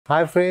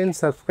Hi friends,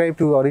 subscribe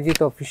to Arijit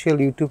official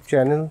YouTube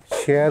channel,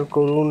 share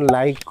করুন,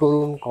 like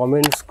করুন,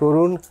 comments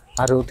করুন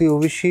আর অতি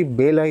অবশ্যই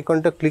বেল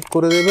আইকনটা ক্লিক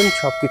করে দেবেন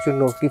সবকিছুর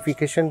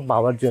নোটিফিকেশন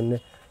পাওয়ার জন্য।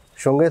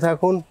 সঙ্গে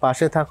থাকুন,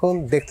 পাশে থাকুন,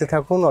 দেখতে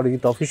থাকুন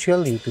Arijit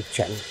official YouTube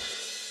channel.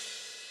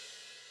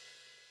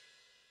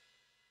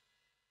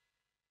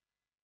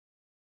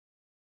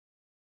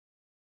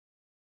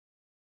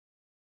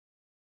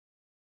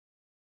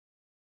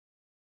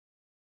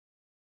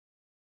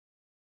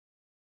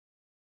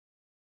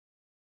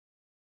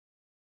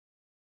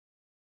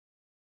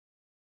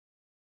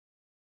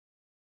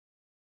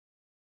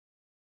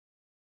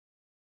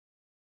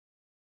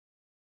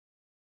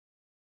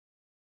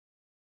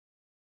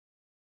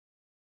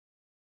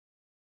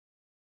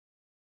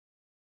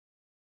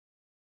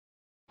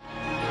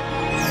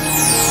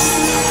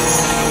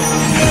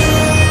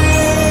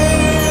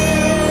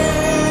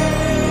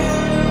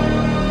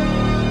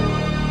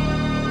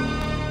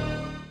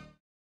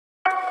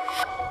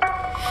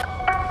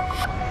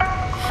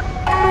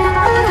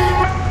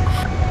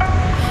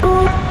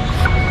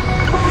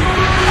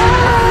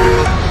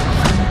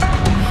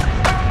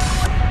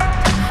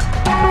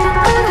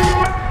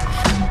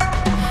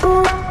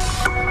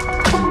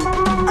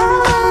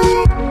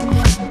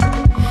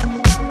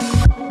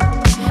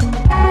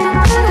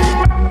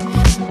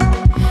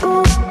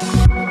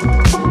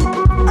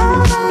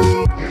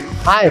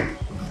 High,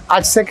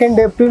 আজ 2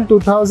 এপ্রিল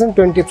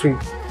 2023।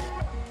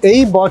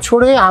 এই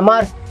বছরে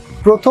আমার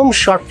প্রথম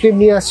শর্ট ফিল্ম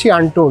নিয়ে আসছি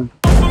আনটোল্ড।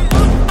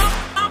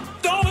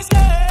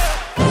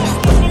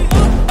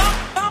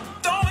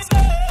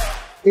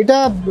 এটা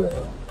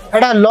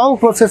একটা লং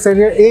প্রসেস।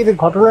 এর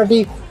ঘটনাটি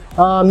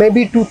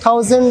মেবি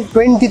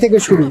 2020 থেকে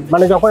শুরু,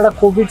 মানে যখন একটা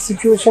কোভিড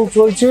সিচুয়েশন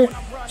চলছে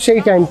সেই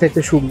টাইম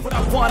থেকে শুরু।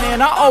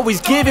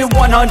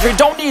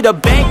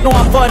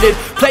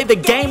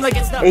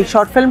 এই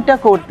শর্ট ফিল্মটা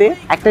করতে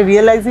একটা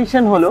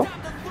রিয়েলাইজেশন হলো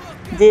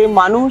যে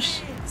মানুষ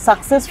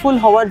সাকসেসফুল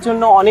হওয়ার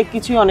জন্য অনেক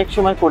কিছুই অনেক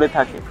সময় করে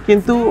থাকে,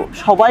 কিন্তু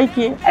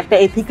সবাইকে একটা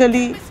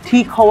এথিক্যালি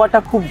ঠিক হওয়াটা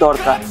খুব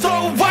দরকার।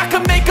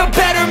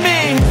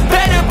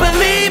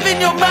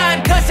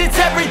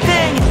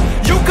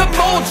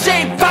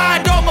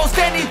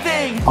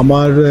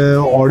 আমার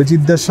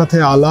অরিজিৎদার সাথে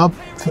আলাপ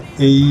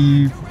এই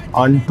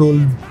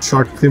আনটোল্ড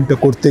শর্ট ফিল্মটা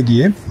করতে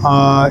গিয়ে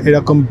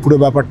এরকম পুরো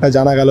ব্যাপারটা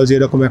জানা গেল যে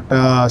এরকম একটা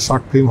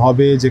শর্ট ফিল্ম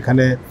হবে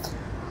যেখানে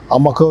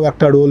আমাকেও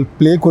একটা রোল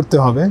প্লে করতে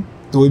হবে।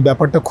 তো ওই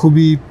ব্যাপারটা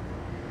খুবই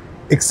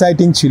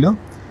এক্সাইটিং ছিল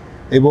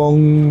এবং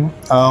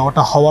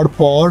ওটা হওয়ার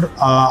পর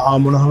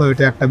মনে হলো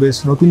এটা একটা বেশ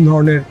নতুন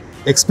ধরনের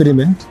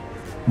experiment,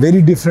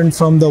 very different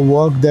from the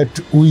work that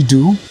we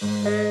do.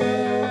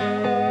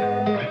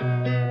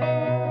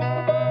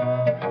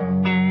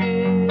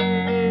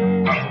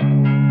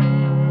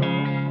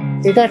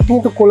 এটা একটা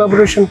কিন্তু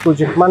কোলাবোরেশন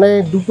প্রজেক্ট, মানে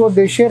দুটো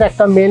দেশের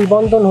একটা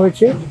মেলবন্ধন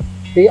হয়েছে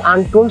এই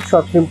আনটোল্ড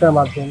শর্ট ফিল্মটার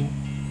মাধ্যমে,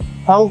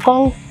 হংকং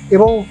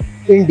এবং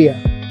ইন্ডিয়া।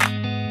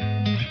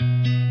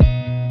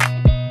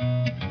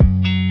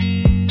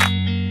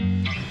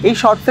 এই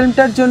শর্ট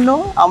ফিল্মটার জন্য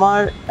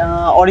আমার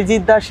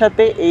অরিজিৎদার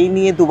সাথে এই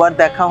নিয়ে দুবার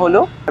দেখা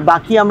হলো,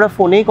 বাকি আমরা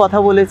ফোনেই কথা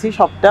বলেছি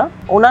সবটা।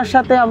 ওনার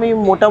সাথে আমি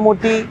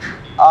মোটামুটি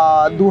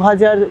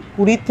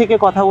 2020 থেকে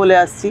কথা বলে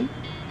আসছি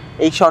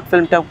এই শর্ট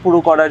ফিল্মটা পুরো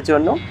করার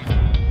জন্য।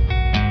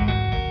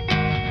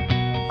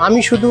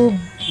 আমি শুধু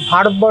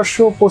ভারতবর্ষ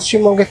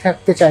পশ্চিমবঙ্গে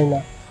থাকতে চাই না,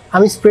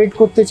 আমি স্প্রেড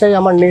করতে চাই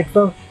আমার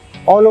network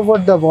all over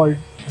the world.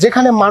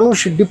 যেখানে মানুষ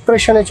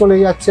ডিপ্রেশনে চলে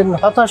যাচ্ছেন,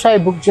 হতাশায়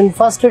ভুগছেন,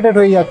 ফার্স্ট্রেটেড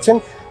হয়ে যাচ্ছেন,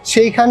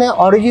 সেইখানে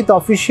অরিজিৎ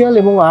অফিশিয়াল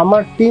এবং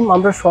আমার টিম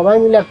আমরা সবাই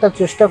মিলে একটা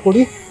চেষ্টা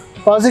করি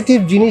পজিটিভ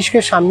জিনিসকে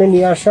সামনে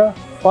নিয়ে আসা,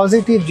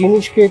 পজিটিভ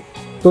জিনিসকে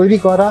তৈরি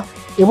করা,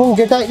 এবং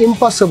যেটা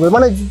ইম্পসিবল,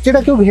 মানে যেটা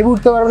কেউ ভেবে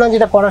উঠতে পারবে না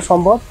যেটা করা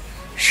সম্ভব,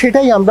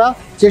 সেটাই আমরা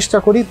চেষ্টা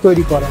করি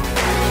তৈরি করা।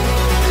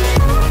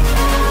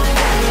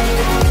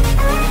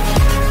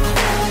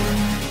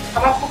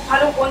 আমার খুব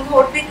ভালো বন্ধু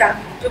অর্পিতা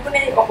যখন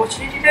এই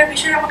অপরচুনিটিটার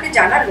বিষয়ে আমাকে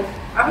জানালো,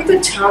 আমি তো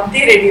ঝাঁপ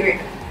দিয়ে রেডি হয়ে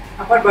গেলাম,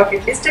 আমার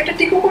বাকেট লিস্টে একটা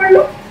টিকও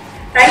করলো।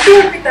 Thank you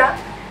Arpita,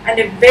 and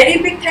a very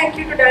big thank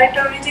you two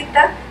director Arijit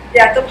দা যে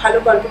এত ভালো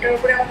গল্পটার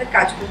উপরে আমাদের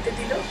কাজ করতে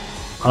দিল।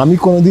 আমি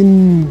কোনোদিন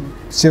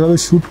সেভাবে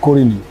শ্যুট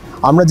করিনি।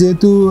 আমরা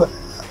যেহেতু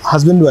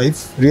হাজব্যান্ড ওয়াইফ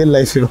রিয়েল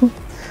লাইফেও,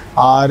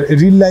 আর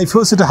রিয়েল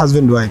লাইফেও সেটা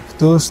হাজব্যান্ড ওয়াইফ,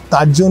 তো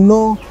তার জন্য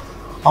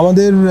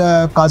আমাদের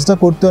কাজটা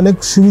করতে অনেক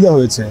সুবিধা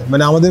হয়েছে।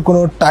 মানে আমাদের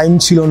কোনো টাইম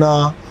ছিল না,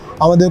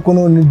 আমাদের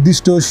কোনো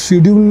নির্দিষ্ট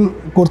শিডিউল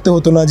করতে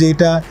হতো না যে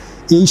এটা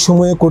এই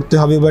সময়ে করতে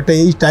হবে বা এটা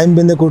এই টাইম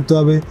বেঁধে করতে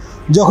হবে।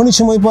 যখনই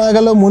সময় পাওয়া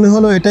গেল মনে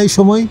হলো এটাই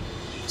সময়,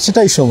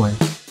 সেটাই সময়।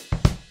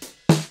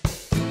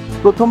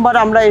 প্রথমবার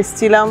আমরা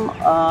এসেছিলাম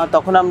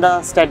তখন আমরা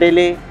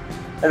স্ট্যাডেলে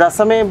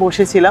রাসামে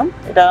বসেছিলাম।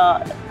 এটা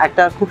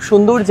একটা খুব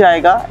সুন্দর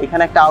জায়গা,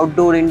 এখানে একটা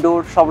আউটডোর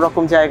ইনডোর সব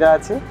রকম জায়গা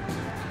আছে,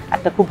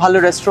 একটা খুব ভালো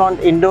রেস্টুরেন্ট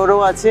ইনডোরও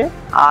আছে,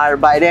 আর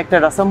বাইরে একটা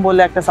রাসাম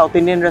বলে একটা সাউথ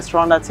ইন্ডিয়ান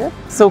রেস্টুরেন্ট আছে।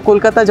 সো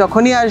কলকাতা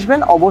যখনই আসবেন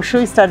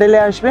অবশ্যই স্ট্যাডেলে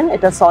আসবেন,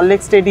 এটা সল্টলেক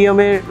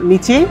স্টেডিয়ামের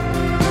নিচেই।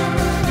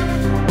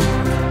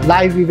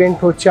 লাইভ ইভেন্ট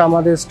হচ্ছে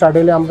আমাদের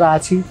স্টাডেলে, আমরা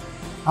আছি।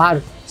 আর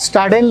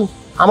স্টাডেল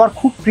আমার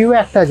খুব প্রিয়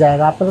একটা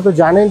জায়গা। আপনারা তো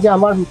জানেন যে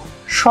আমার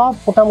সব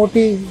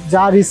মোটামুটি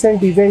যা রিসেন্ট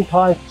ইভেন্ট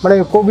হয় মানে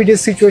কোভিডের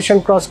সিচুয়েশন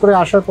ক্রস করে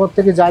আসার পর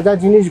থেকে যা যা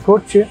জিনিস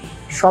ঘটছে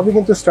সবই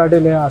কিন্তু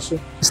স্টাডেলে আসে।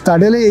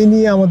 স্টাডেলে এই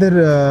নিয়ে আমাদের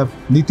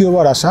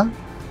দ্বিতীয়বার আসা,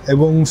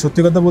 এবং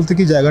সত্যি কথা বলতে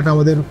কি জায়গাটা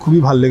আমাদের খুবই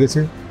ভালো লেগেছে।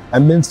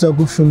 অ্যাম্বিয়েন্সটাও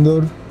খুব সুন্দর।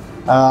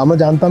 আমরা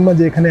জানতাম না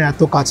যে এখানে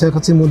এত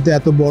কাছাকাছির মধ্যে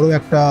এত বড়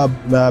একটা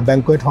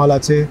ব্যাঙ্কোয়েট হল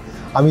আছে।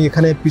 আমি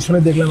এখানে পিছনে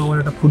দেখলাম আমার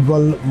একটা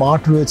ফুটবল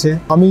মাঠ রয়েছে।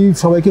 আমি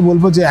সবাইকে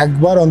বলবো যে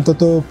একবার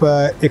অন্তত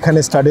এখানে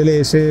স্টাডেলে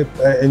এসে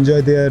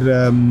enjoy there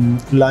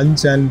lunch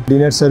and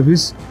dinner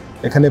service.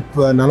 এখানে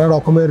নানা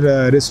রকমের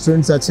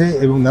রেস্টুরেন্টস আছে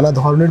এবং নানা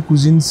ধরনের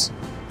কুজিনস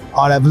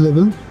আর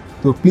অ্যাভেলেবল।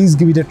 তো please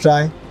give it A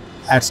try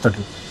at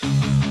স্টাডেল।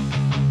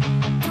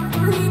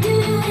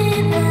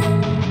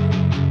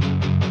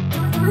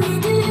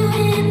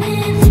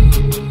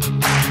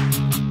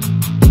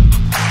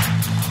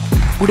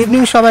 Good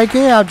evening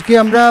সবাইকে। আজকে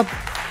আমরা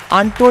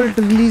আনটোল্ড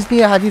রিলিজ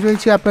নিয়ে হাজির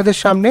হয়েছি আপনাদের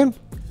সামনে।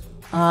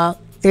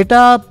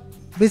 এটা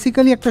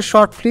বেসিক্যালি একটা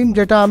শর্ট ফিল্ম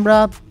যেটা আমরা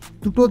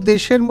দুটো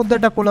দেশের মধ্যে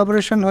একটা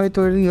কোলাবোরেশন হয়ে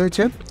তৈরি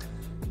হয়েছে,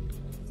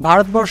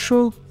 ভারতবর্ষ,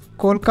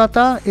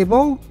 কলকাতা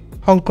এবং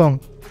হংকং।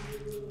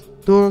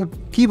 তো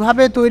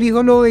কিভাবে তৈরি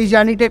হলো এই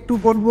জার্নিটা একটু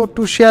বলবো,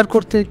 একটু শেয়ার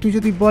করতে, একটু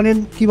যদি বলেন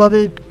কিভাবে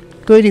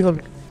তৈরি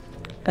হবে।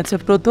 আচ্ছা,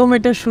 প্রথম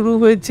এটা শুরু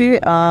হয়েছে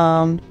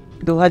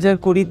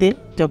 2020-তে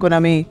যখন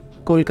আমি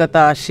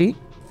কলকাতা আসি।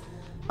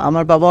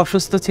 আমার বাবা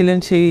অসুস্থ ছিলেন,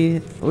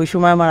 ওই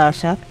সময় আমার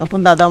আসা। তখন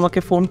দাদা আমাকে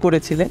ফোন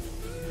করেছিলেন,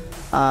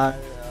 আর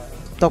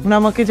তখন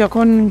আমাকে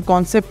যখন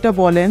কনসেপ্টটা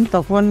বলেন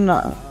তখন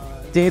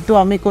যেহেতু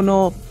আমি কোনো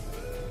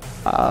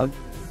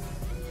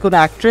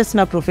অ্যাক্ট্রেস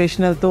না,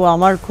 প্রফেশনাল, তো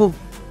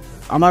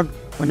আমার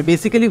মানে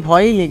বেসিক্যালি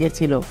ভয়ই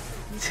লেগেছিল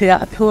সে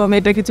আদৌ আমি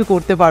এটা কিছু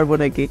করতে পারবো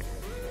নাকি।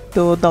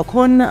 তো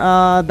তখন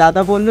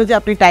দাদা বললো যে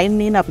আপনি টাইম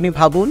নিন, আপনি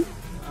ভাবুন।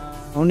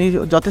 উনি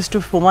যথেষ্ট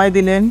সময়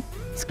দিলেন,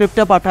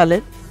 স্ক্রিপ্টটা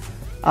পাঠালেন,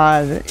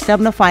 আর এটা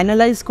আমরা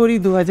ফাইনালাইজ করি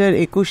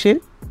 2021-এ।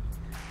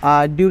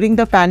 আর during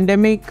the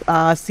pandemic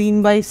seen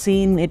by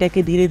scene এটাকে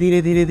ধীরে ধীরে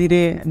ধীরে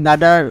ধীরে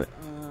দাদার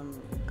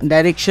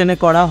ডাইরেকশনে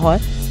করা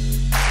হয়।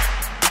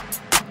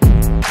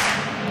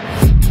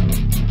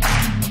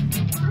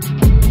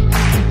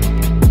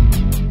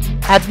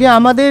 আজকে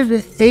আমাদের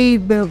এই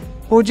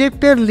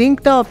প্রজেক্টের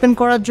লিঙ্কটা ওপেন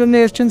করার জন্য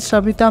এসেছেন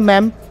সবিতা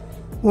ম্যাম।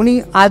 উনি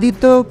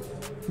আদিত্য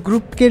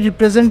গ্রুপকে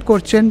রিপ্রেজেন্ট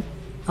করছেন।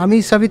 আমি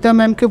সবিতা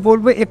ম্যামকে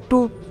বলবো একটু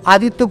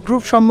আদিত্য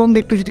গ্রুপ সম্বন্ধে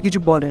একটু যদি কিছু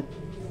বলেন।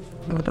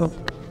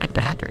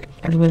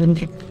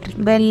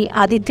 Well,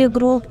 Aditya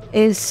Group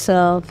is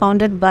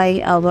founded by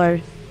our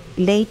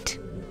late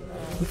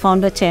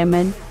founder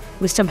chairman,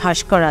 Mr.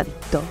 Bhaskar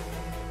Aditya.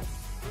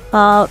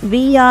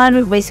 We are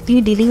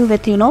basically dealing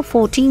with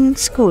 14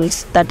 schools,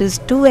 that is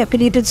 2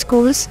 affiliated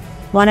schools,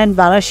 one at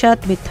Barashat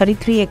with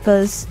 33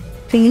 acres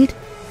field,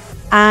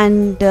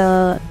 and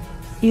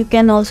you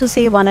can also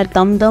say one at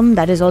Damdam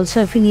that is also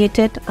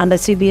affiliated under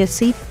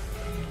CBSE.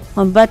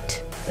 But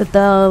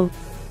the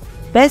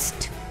best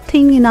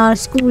thing in our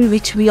school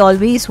which we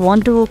always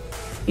want to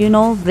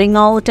bring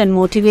out and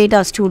motivate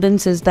our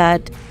students is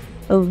that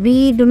we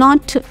do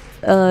not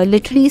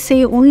literally say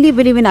only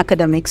believe in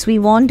academics. We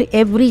want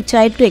every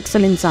child to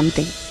excel in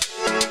something.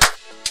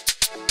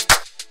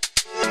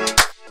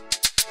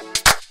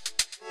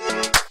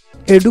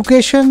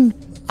 Education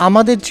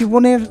আমাদের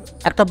জীবনের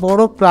একটা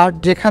বড় part,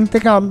 যেখান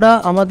থেকে আমরা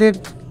আমাদের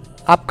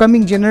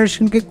upcoming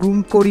জেনারেশনকে groom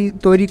করি,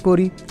 তৈরি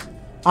করি।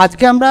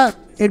 আজকে আমরা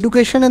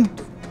এডুকেশনের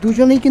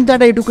দুজনেই কিন্তু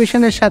একটা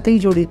এডুকেশনের সাথেই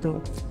জড়িত।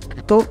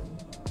 তো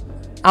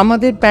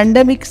আমাদের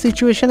প্যান্ডেমিক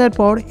সিচুয়েশনের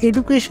পর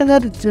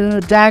এডুকেশনের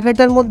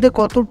জায়গাটার মধ্যে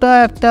কতটা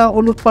একটা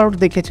ওলটপালট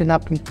দেখেছেন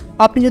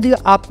আপনি যদি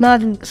আপনার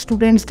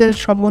স্টুডেন্টসদের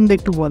সম্বন্ধে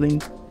একটু বলেন।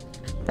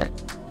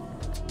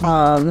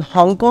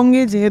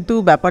 হংকংয়ে যেহেতু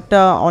ব্যাপারটা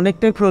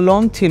অনেকটাই প্রলং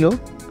ছিল,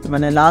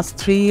 মানে লাস্ট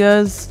 3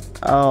 ইয়ার্স,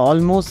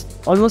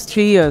 অলমোস্ট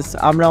 3 ইয়ার্স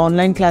আমরা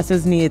অনলাইন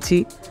ক্লাসেস নিয়েছি।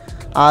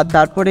 আর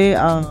তারপরে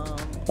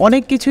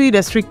অনেক কিছুই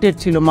রেস্ট্রিক্টেড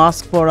ছিল,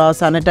 মাস্ক পরা,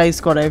 স্যানিটাইজ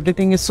করা,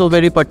 everything is so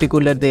very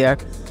particular there.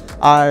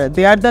 R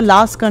they are the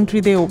last country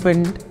they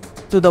opened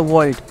to the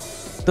world.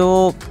 তো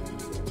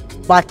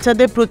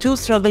বাচ্চাদের প্রচুর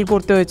স্ট্রাগল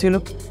করতে হয়েছিল।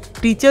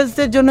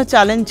 টিচার্সদের জন্য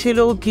চ্যালেঞ্জ ছিল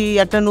কি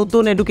একটা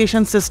নতুন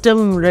এডুকেশন সিস্টেম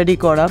রেডি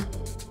করা,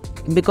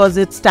 because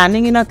it's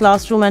standing in a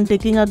classroom and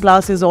taking a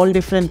class is all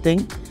different thing.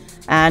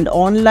 And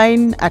online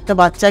একটা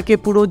বাচ্চাকে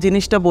পুরো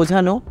জিনিসটা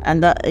বোঝানো, and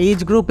the age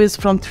group is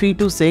from 3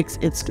 to 6,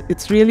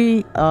 it's really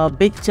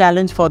big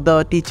challenge for the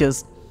teachers.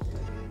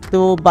 তো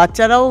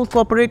বাচ্চারাও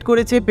cooperate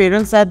করেছে,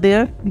 parents আর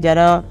দেয়ার,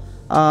 যারা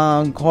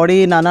ঘরে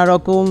নানা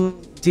রকম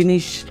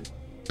জিনিস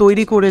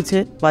তৈরি করেছে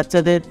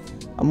বাচ্চাদের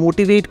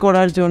মোটিভেট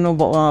করার জন্য,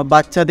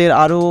 বাচ্চাদের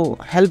আরও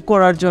হেল্প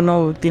করার জন্য,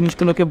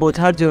 জিনিসগুলোকে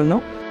বোঝার জন্য।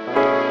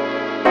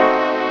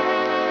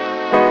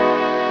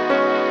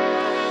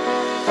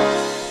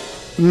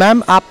 ম্যাম,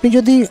 আপনি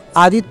যদি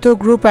আদিত্য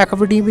গ্রুপ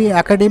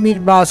একাডেমির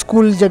বা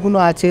স্কুল যেগুলো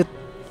আছে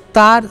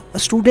তার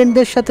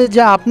স্টুডেন্টদের সাথে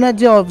যা আপনার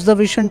যে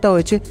অবজারভেশনটা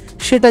হয়েছে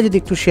সেটা যদি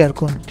একটু শেয়ার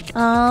করুন।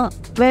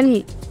 Well,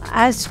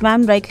 as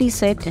ma'am rightly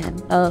said,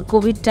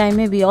 COVID time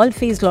we all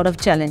faced a lot of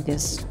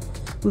challenges.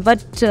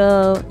 But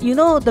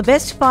the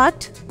best part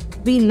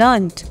we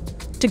learned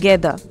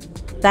together.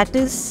 That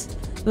is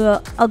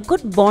a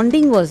good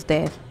bonding was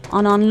there.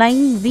 On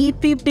online, we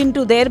peeped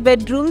into their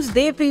bedrooms,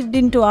 they peeped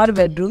into our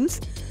bedrooms.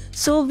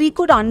 So we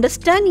could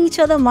understand each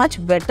other much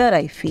better,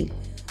 I feel.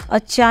 A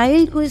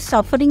child who is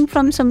suffering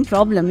from some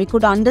problem, we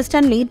could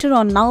understand later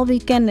on. Now we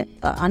can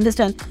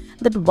understand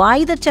that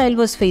why the child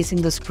was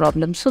facing this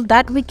problem. So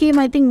that became,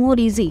 I think, more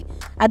easy.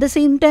 At the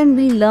same time,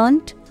 we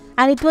learnt,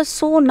 and it was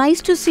so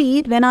nice to see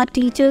it when our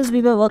teachers,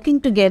 we were working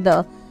together.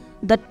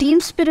 The team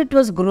spirit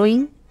was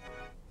growing,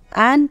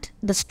 and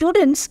the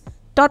students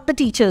taught the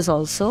teachers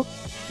also.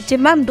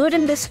 Ma'am, do it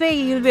in this way,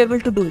 you'll be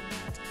able to do it.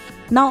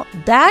 Now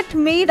that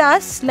made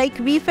us, like,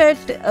 we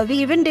felt, we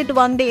even did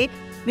one day,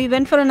 we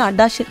went for an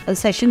adda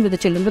session with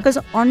the children, because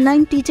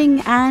online teaching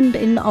and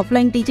in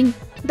offline teaching,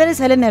 there is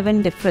hell and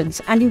heaven difference,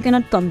 and you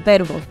cannot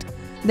compare both.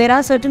 There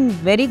are certain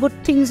very good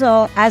things,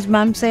 as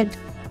ma'am said,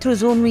 through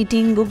Zoom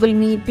meeting, Google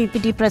Meet,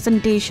 PPT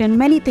presentation,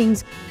 many things,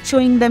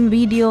 showing them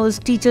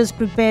videos, teachers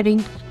preparing.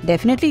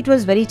 Definitely it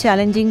was very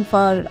challenging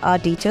for our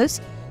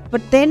teachers.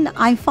 But then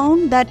I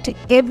found that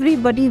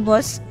everybody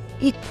was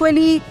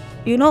equally,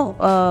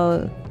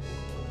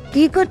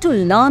 eager to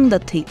learn the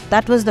thing.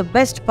 That was the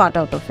best part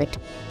out of it.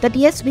 That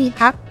yes, we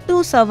have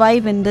to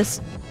survive in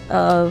this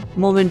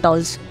moment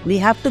also. We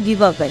have to give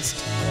our best.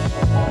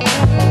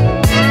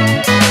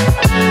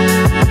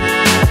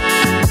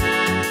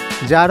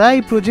 যারা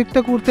এই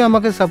প্রজেক্টটা করতে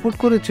আমাকে support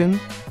করেছেন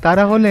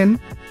তারা হলেন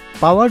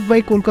powered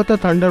by Kolkata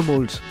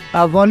Thunderbolts,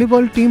 a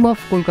volleyball team of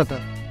Kolkata,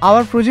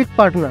 hour project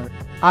partner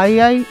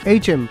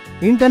IIHM,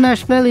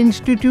 International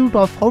Institute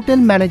of Hotel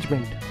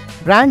Management,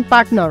 brand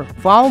partner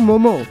Wow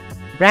Momo,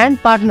 brand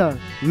partner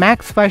Max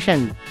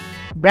Fashion,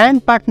 brand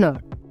partner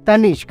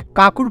Tanishq,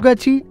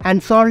 Kakurgachi and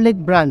Salt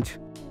Lake branch,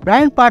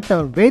 brand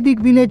partner Vedic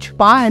Village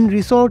Spa and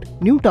Resort,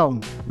 Newtown,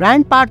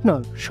 brand partner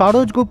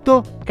Parul Gupta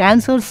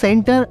Cancer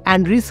Center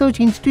and Research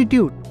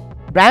Institute,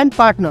 brand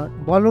partner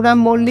Boloram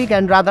Mollik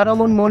and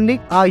Radharaman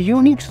Mollik, a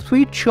unique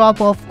sweet shop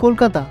of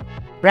Kolkata,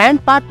 brand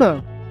partner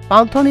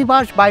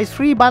Panthonivas by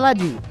Sri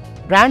Balaji,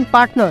 brand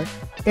partner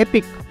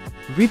Epic,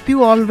 with you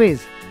always.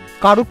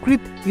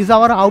 Karukrit is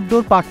our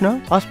outdoor partner,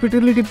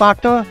 hospitality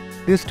partner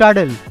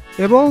Stadel,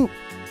 এবং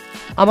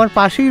আমার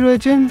পাশেই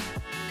রয়েছেন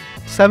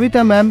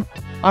Sabita ma'am,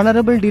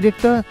 honourable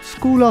director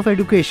school of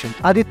education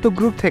Aditya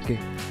group থেকে।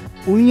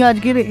 উনি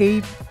আজকের এই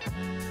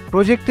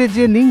প্রজেক্টের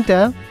যে লিঙ্কটা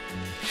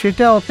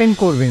সেটা ওপেন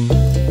করবেন।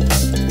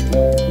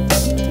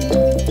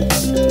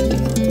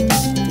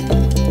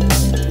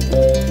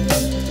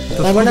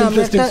 তার মানে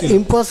আমরা একটা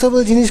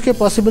ইম্পসিবল জিনিসকে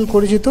পসিবল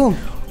করেছি তো।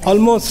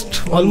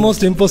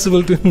 Almost impossible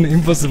to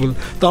impossible.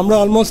 তো আমরা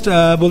অলমোস্ট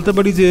বলতে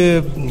পারি যে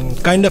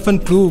kind of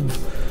and prove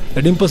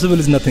that impossible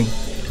is nothing.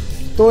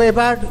 তো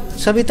এবার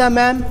Sabita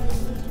ma'am,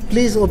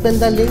 please open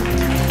the link.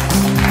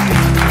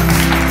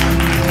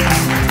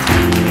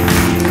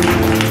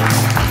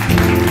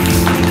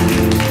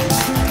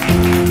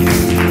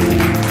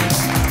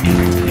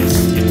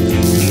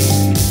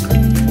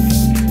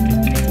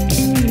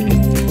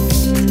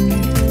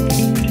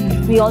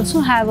 We also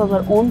have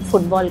our own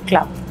football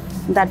club,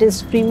 that is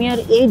Premier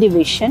A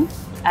Division,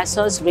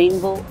 Assos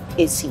Rainbow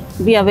AC.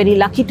 We are very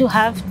lucky to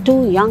have two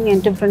young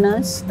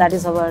entrepreneurs, that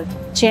is our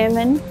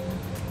chairman,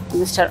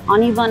 Mr.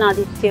 Anirban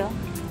Aditya,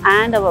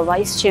 and our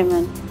vice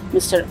chairman,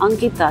 Mr.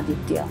 Ankit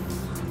Aditya.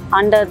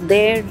 Under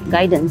their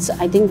guidance,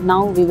 I think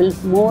now we will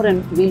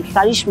we'll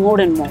flourish more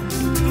and more.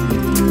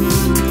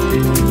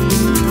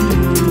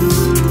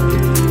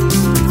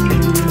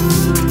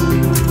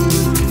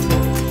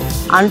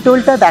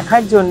 আনটোল্ডটা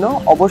দেখার জন্য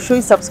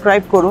অবশ্যই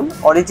subscribe করুন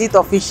Arijit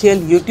official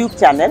YouTube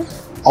channel.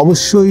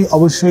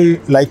 অবশ্যই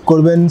like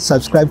করবেন,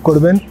 subscribe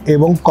করবেন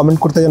এবং comment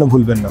করতে যেন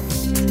ভুলবেন না।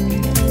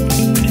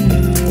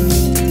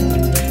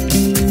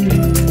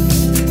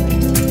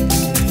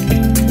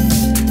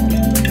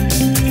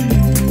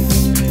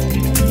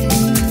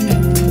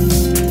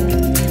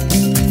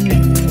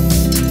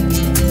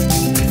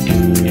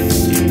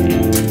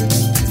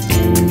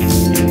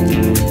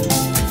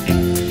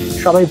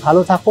 সবাই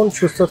ভালো থাকুন,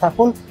 সুস্থ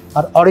থাকুন,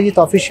 আর অরিজিৎ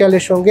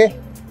অফিসিয়ালের সঙ্গে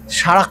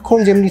সারাক্ষণ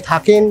যেমনি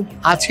থাকেন,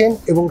 আছেন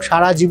এবং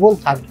সারা জীবন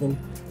থাকবেন।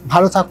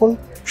 ভালো থাকুন,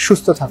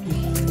 সুস্থ থাকুন।